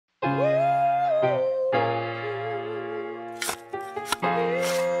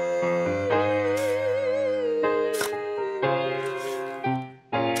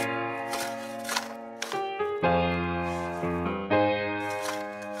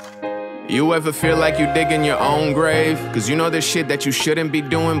You ever feel like you digging your own grave? Cause you know there's shit that you shouldn't be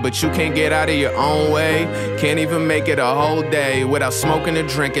doing, but you can't get out of your own way. Can't even make it a whole day without smoking or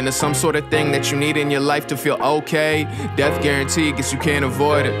drinking or some sort of thing that you need in your life to feel okay. Death guaranteed, guess you can't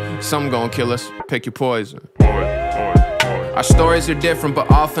avoid it. Some gon' kill us, pick your poison. Our stories are different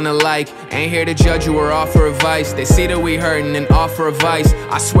but often alike. Ain't here to judge you or offer advice. They see that we hurtin' and offer advice.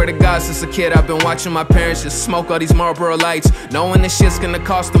 I swear to God, since a kid I've been watching my parents just smoke all these Marlboro lights, knowing this shit's gonna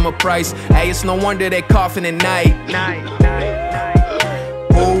cost them a price. Hey, it's no wonder they coughing at night.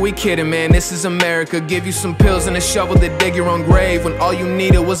 Who are we kidding, man? This is America. Give you some pills and a shovel to dig your own grave when all you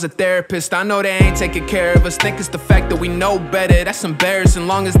needed was a therapist. I know they ain't taking care of us. Think it's the fact that we know better. That's embarrassing.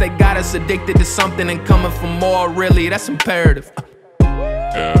 Long as they got us addicted to something and coming for more, really, that's imperative.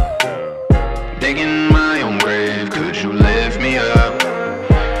 Digging my own grave, could you lift me up?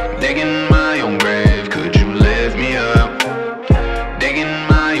 Digging my own grave, could you lift me up? Digging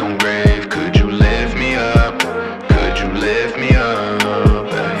my own grave, could you lift me up? Could you lift me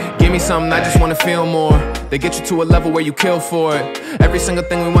up? Give me something, I just wanna feel more. They get you to a level where you kill for it. Every single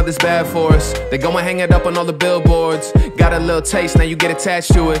thing we want is bad for us. They go and hang it up on all the billboards. Got a little taste, now you get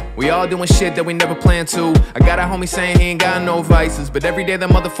attached to it. We all doing shit that we never planned to. I got a homie saying he ain't got no vices, but every day that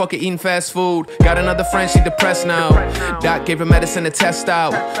motherfucker eating fast food. Got another friend, she depressed now. Doc gave her medicine to test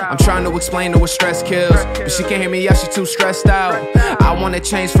out. I'm trying to explain to her stress kills, but she can't hear me out, she too stressed out. I wanna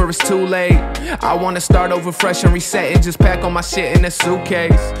change for it's too late. I wanna start over fresh and reset and just pack all my shit in a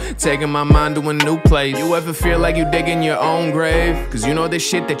suitcase, taking my mind to a new place. You ever feel like you digging your own grave? Cause you know there's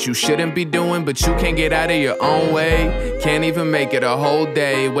shit that you shouldn't be doing, but you can't get out of your own way. Can't even make it a whole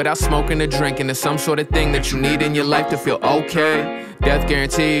day without smoking or drinking or some sort of thing that you need in your life to feel okay. Death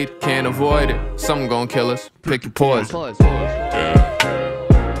guaranteed, can't avoid it. Something gon' kill us, pick your poison.